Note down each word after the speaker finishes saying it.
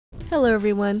Hello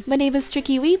everyone, my name is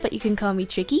Trickywi, but you can call me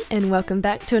Tricky, and welcome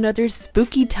back to another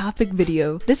spooky topic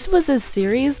video. This was a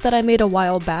series that I made a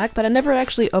while back, but I never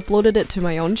actually uploaded it to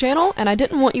my own channel, and I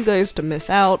didn't want you guys to miss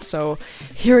out, so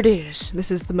here it is.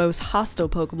 This is the most hostile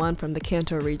Pokemon from the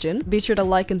Kanto region. Be sure to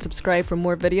like and subscribe for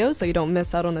more videos so you don't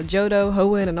miss out on the Johto,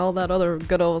 Hoenn, and all that other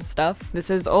good old stuff. This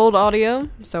is old audio,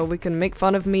 so we can make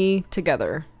fun of me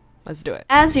together. Let's do it.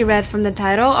 As you read from the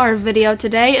title, our video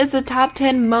today is the top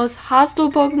 10 most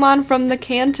hostile Pokemon from the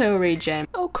Kanto region.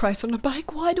 Oh Christ on a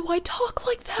bike, why do I talk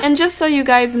like that? And just so you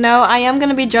guys know, I am going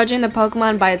to be judging the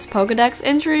Pokemon by its Pokedex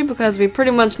entry because we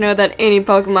pretty much know that any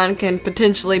Pokemon can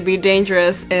potentially be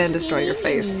dangerous and destroy your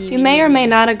face. You may or may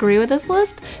not agree with this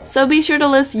list, so be sure to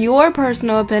list your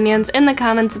personal opinions in the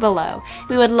comments below.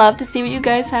 We would love to see what you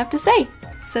guys have to say.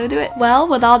 So do it. Well,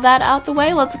 with all that out the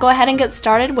way, let's go ahead and get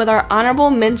started with our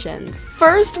honorable mentions.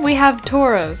 First, we have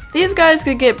Tauros. These guys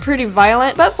could get pretty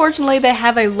violent, but fortunately they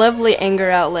have a lovely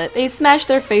anger outlet. They smash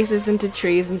their faces into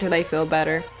trees until they feel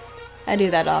better. I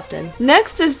do that often.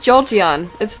 Next is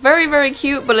Jolteon. It's very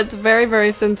cute, but it's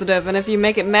very sensitive, and if you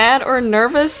make it mad or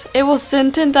nervous, it will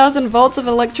send 10,000 volts of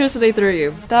electricity through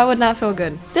you. That would not feel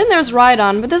good. Then there's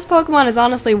Rhydon, but this Pokemon is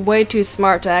honestly way too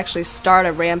smart to actually start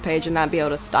a rampage and not be able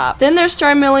to stop. Then there's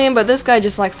Charmeleon, but this guy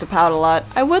just likes to pout a lot.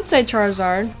 I would say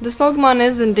Charizard. This Pokemon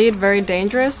is indeed very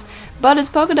dangerous, but its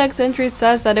Pokedex entry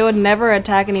says that it would never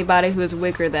attack anybody who is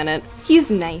weaker than it.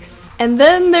 He's nice. And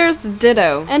then there's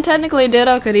Ditto. And technically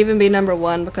Ditto could even be number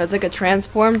 1 because it could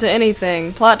transform to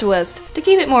anything. Plot twist. To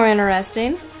keep it more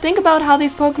interesting, think about how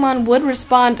these Pokemon would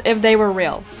respond if they were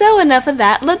real. So enough of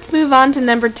that, let's move on to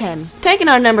number 10. Taking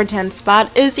our number 10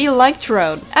 spot is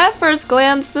Electrode. At first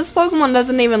glance, this Pokemon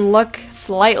doesn't even look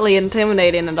slightly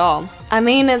intimidating at all. I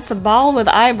mean, it's a ball with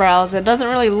eyebrows, it doesn't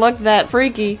really look that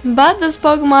freaky. But this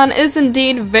Pokemon is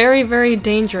indeed very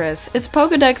dangerous. Its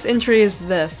Pokedex entry is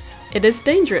this. It is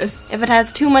dangerous. If it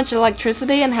has too much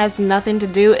electricity and has nothing to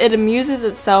do, it amuses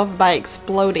itself by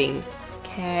exploding.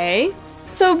 Okay.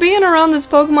 So being around this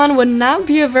Pokemon would not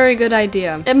be a very good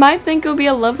idea. It might think it would be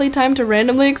a lovely time to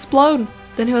randomly explode.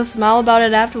 Then he'll smile about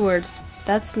it afterwards.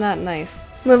 That's not nice.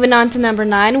 Moving on to number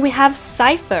 9, we have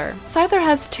Scyther. Scyther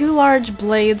has 2 large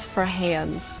blades for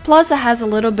hands. Plus it has a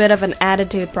little bit of an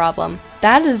attitude problem.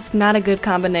 That is not a good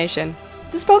combination.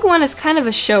 This Pokemon is kind of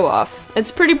a show-off.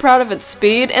 It's pretty proud of its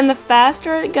speed, and the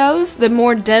faster it goes, the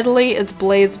more deadly its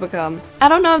blades become. I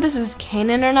don't know if this is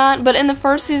canon or not, but in the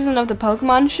first season of the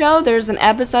Pokemon show, there's an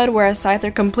episode where a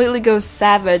Scyther completely goes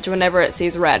savage whenever it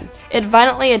sees red. It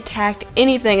violently attacked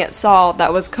anything it saw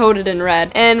that was coated in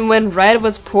red, and when red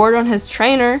was poured on his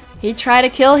trainer, he tried to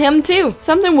kill him too.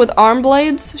 Something with arm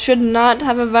blades should not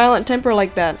have a violent temper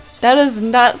like that. That is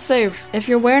not safe. If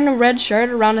you're wearing a red shirt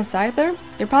around a Scyther,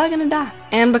 you're probably gonna die.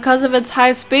 And because of its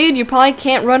high speed, you probably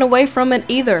can't run away from it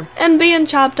either. And being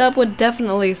chopped up would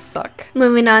definitely suck.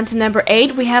 Moving on to number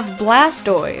 8, we have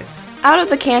Blastoise. Out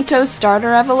of the Kanto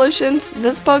starter evolutions,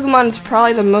 this Pokemon is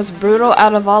probably the most brutal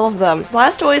out of all of them.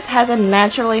 Blastoise has a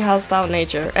naturally hostile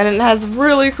nature, and it has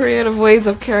really creative ways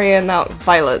of carrying out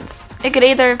violence. It could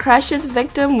either crush its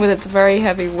victim with its very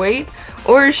heavy weight,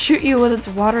 or shoot you with its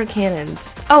water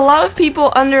cannons. A lot of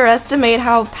people underestimate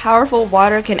how powerful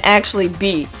water can actually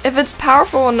be. If it's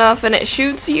powerful enough and it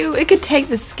shoots you, it could take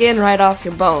the skin right off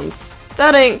your bones.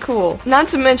 That ain't cool. Not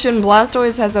to mention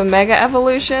Blastoise has a Mega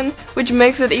Evolution, which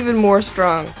makes it even more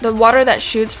strong. The water that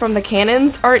shoots from the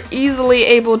cannons are easily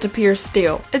able to pierce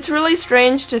steel. It's really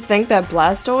strange to think that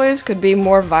Blastoise could be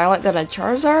more violent than a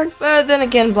Charizard, but then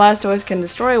again Blastoise can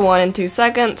destroy one in 2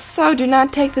 seconds, so do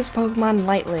not take this Pokemon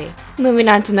lightly. Moving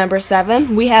on to number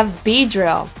 7, we have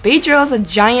Beedrill. Beedrill is a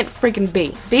giant freaking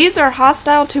bee. Bees are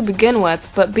hostile to begin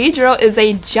with, but Beedrill is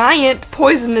a giant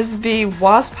poisonous bee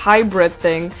wasp hybrid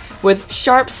thing with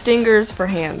sharp stingers for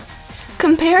hands.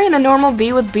 Comparing a normal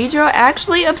bee with Beedrill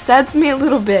actually upsets me a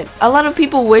little bit. A lot of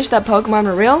people wish that Pokemon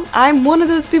were real. I'm one of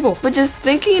those people. But just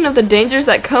thinking of the dangers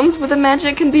that comes with the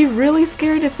magic can be really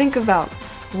scary to think about.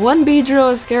 One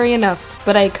Beedrill is scary enough,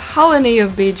 but a colony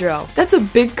of Beedrill, that's a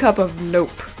big cup of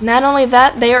nope. Not only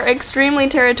that, they are extremely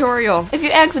territorial. If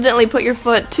you accidentally put your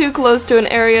foot too close to an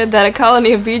area that a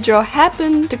colony of Beedrill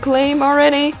happened to claim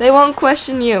already, they won't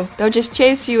question you. They'll just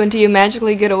chase you until you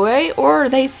magically get away, or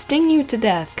they sting you to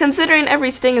death. Considering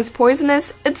every sting is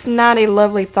poisonous, it's not a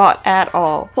lovely thought at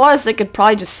all. Plus, it could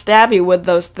probably just stab you with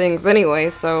those things anyway,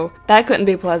 so that couldn't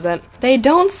be pleasant. They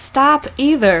don't stop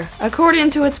either. According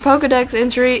to its Pokedex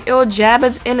entry, it will jab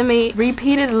its enemy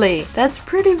repeatedly. That's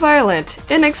pretty violent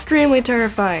and extremely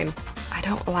terrifying. I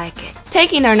don't like it.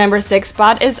 Taking our number 6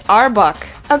 spot is Arbok.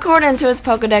 According to its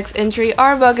Pokedex entry,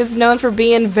 Arbok is known for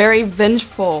being very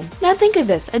vengeful. Now think of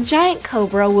this, a giant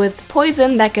cobra with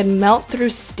poison that can melt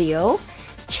through steel,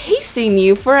 chasing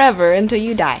you forever until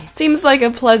you die. Seems like a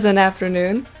pleasant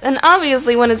afternoon. And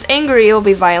obviously when it's angry it'll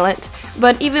be violent,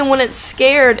 but even when it's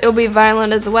scared it'll be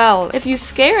violent as well. If you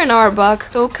scare an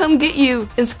Arbok, it'll come get you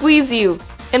and squeeze you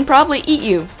and probably eat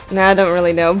you. Nah, I don't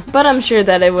really know, but I'm sure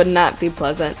that it would not be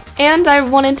pleasant. And I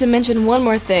wanted to mention one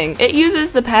more thing. It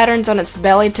uses the patterns on its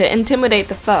belly to intimidate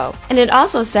the foe. And it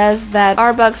also says that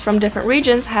Arboks from different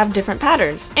regions have different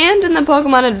patterns. And in the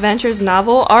Pokemon Adventures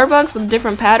novel, Arboks with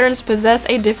different patterns possess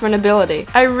a different ability.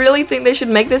 I really think they should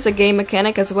make this a game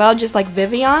mechanic as well, just like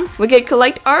Vivian. We could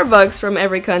collect Arboks from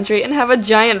every country and have a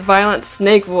giant violent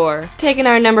snake war. Taking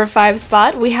our number 5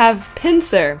 spot, we have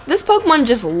Pinsir. This Pokemon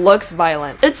just looks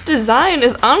violent. Its design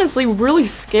is honestly really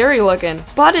scary looking.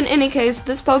 But in any case,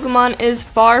 this Pokemon is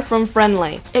far from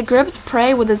friendly. It grips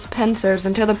prey with its pincers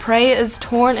until the prey is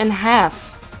torn in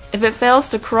half. If it fails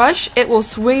to crush, it will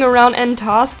swing around and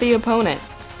toss the opponent.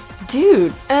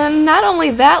 Dude, and not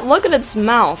only that, look at its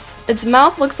mouth. Its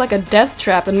mouth looks like a death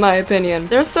trap in my opinion.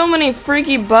 There's so many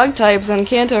freaky bug types in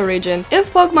Kanto region.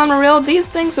 If Pokemon were real, these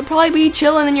things would probably be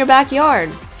chilling in your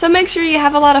backyard. So make sure you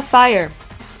have a lot of fire.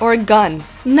 Or a gun.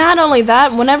 Not only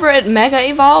that, whenever it mega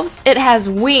evolves, it has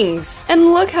wings.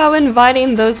 And look how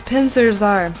inviting those pincers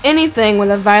are. Anything with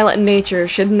a violent nature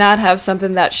should not have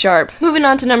something that sharp. Moving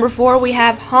on to number 4, we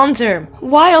have Haunter.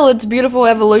 While its beautiful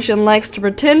evolution likes to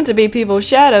pretend to be people's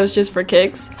shadows just for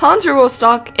kicks, Haunter will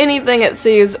stalk anything it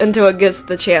sees until it gets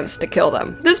the chance to kill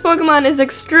them. This Pokemon is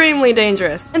extremely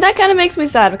dangerous. And that kind of makes me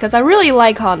sad because I really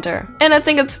like Haunter. And I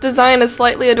think its design is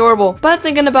slightly adorable. But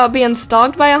thinking about being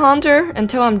stalked by a Haunter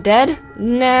until I'm dead?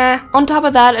 Nah. On top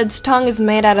of that, its tongue is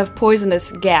made out of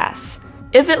poisonous gas.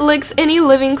 If it licks any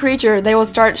living creature, they will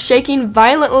start shaking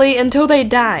violently until they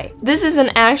die. This is an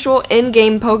actual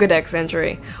in-game Pokedex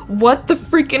entry. What the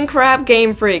freaking crap,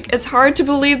 Game Freak? It's hard to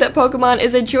believe that Pokemon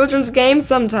is a children's game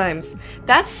sometimes.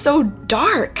 That's so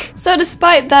dark. So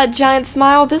despite that giant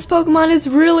smile, this Pokemon is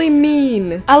really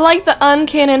mean. I like the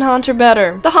uncanon Haunter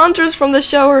better. The Haunters from the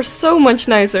show are so much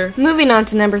nicer. Moving on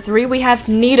to number 3, we have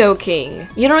Nidoking.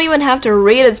 You don't even have to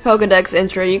read its Pokedex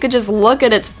entry. You could just look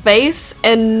at its face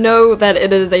and know that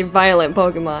it is a violent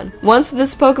Pokemon. Once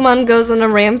this Pokemon goes on a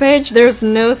rampage, there's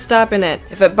no stopping it.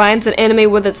 If it binds an enemy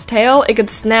with its tail, it could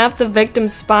snap the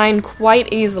victim's spine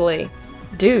quite easily.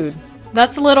 Dude.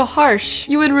 That's a little harsh.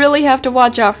 You would really have to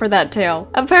watch out for that tail.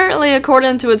 Apparently,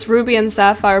 according to its Ruby and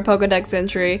Sapphire Pokedex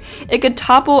entry, it could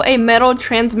topple a metal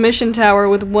transmission tower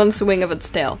with one swing of its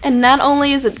tail. And not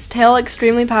only is its tail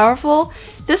extremely powerful,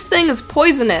 this thing is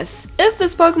poisonous. If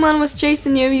this Pokemon was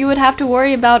chasing you, you would have to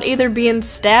worry about either being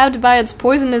stabbed by its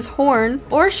poisonous horn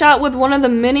or shot with one of the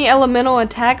many elemental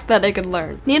attacks that it could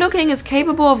learn. Nidoking is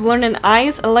capable of learning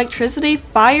ice, electricity,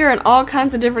 fire, and all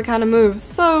kinds of different kind of moves.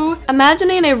 So,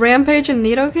 imagining a rampage in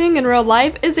Nidoking in real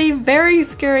life is a very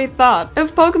scary thought.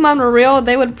 If Pokemon were real,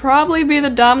 they would probably be the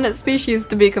dominant species,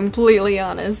 to be completely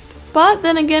honest. But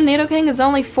then again, Nidoking is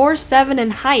only 4'7"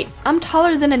 in height. I'm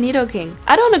taller than a Nidoking.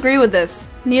 I don't agree with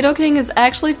this. Nidoking is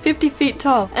actually 50 feet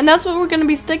tall, and that's what we're gonna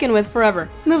be sticking with forever.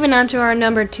 Moving on to our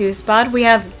number 2 spot, we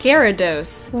have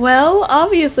Gyarados. Well,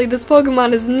 obviously this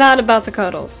Pokemon is not about the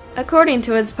cuddles. According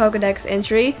to its Pokedex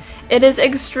entry, it is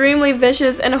extremely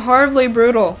vicious and horribly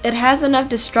brutal. It has enough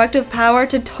destructive power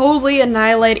to totally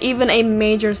annihilate even a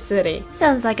major city.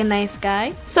 Sounds like a nice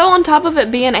guy. So on top of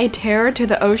it being a terror to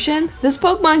the ocean, this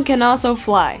Pokemon can also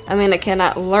fly. I mean, it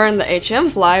cannot learn the HM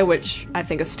fly, which I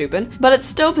think is stupid, but it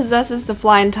still possesses the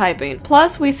flying typing.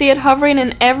 Plus, we see it hovering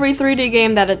in every 3D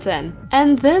game that it's in.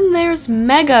 And then there's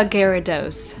Mega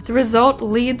Gyarados. The result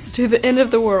leads to the end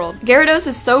of the world. Gyarados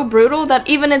is so brutal that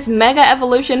even its Mega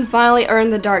evolution finally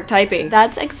earned the Dark typing.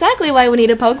 That's exactly why we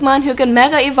need a Pokemon who can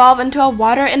Mega evolve into a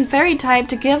Water and Fairy type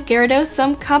to give Gyarados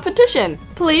some competition.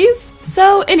 Please?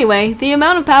 So anyway, the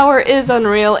amount of power is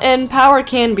unreal, and power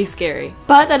can be scary.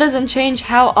 But that doesn't change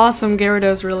how awesome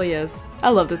Gyarados really is. I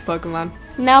love this Pokemon.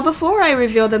 Now before I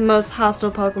reveal the most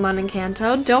hostile Pokemon in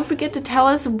Kanto, don't forget to tell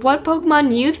us what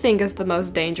Pokemon you think is the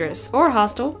most dangerous, or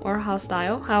hostile, or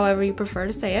hostile, however you prefer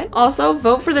to say it. Also,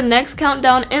 vote for the next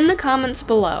countdown in the comments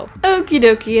below. Okie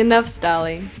dokie, enough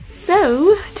stalling.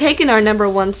 So, taking our number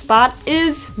 1 spot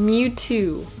is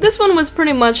Mewtwo. This one was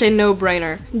pretty much a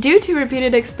no-brainer. Due to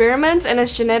repeated experiments and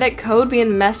its genetic code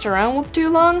being messed around with too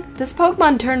long, this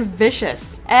Pokemon turned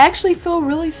vicious. I actually feel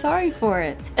really sorry for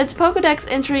it. Its Pokedex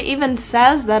entry even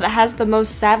says that it has the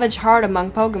most savage heart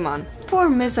among Pokemon. Poor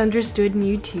misunderstood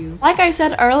Mewtwo. Like I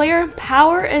said earlier,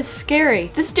 power is scary.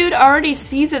 This dude already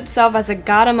sees itself as a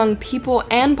god among people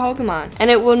and Pokemon, and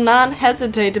it will not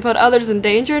hesitate to put others in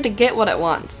danger to get what it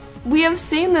wants. We have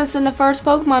seen this in the first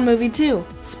Pokemon movie too.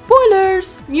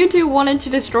 Spoilers! Mewtwo wanted to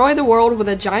destroy the world with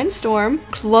a giant storm,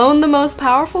 clone the most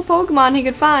powerful Pokemon he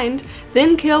could find,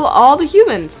 then kill all the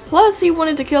humans. Plus, he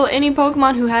wanted to kill any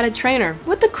Pokemon who had a trainer.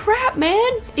 What the crap,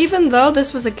 man? Even though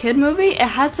this was a kid movie, it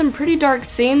had some pretty dark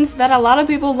scenes that a lot of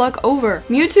people look over.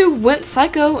 Mewtwo went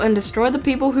psycho and destroyed the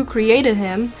people who created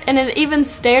him, and it even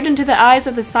stared into the eyes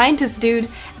of the scientist dude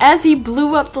as he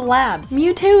blew up the lab.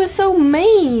 Mewtwo is so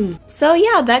mean! So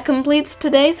yeah, that completes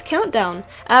today's countdown.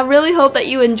 I really hope that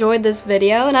you enjoyed this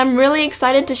video, and I'm really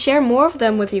excited to share more of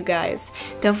them with you guys.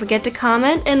 Don't forget to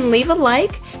comment and leave a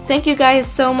like. Thank you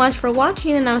guys so much for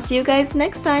watching, and I'll see you guys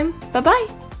next time. Bye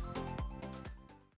bye!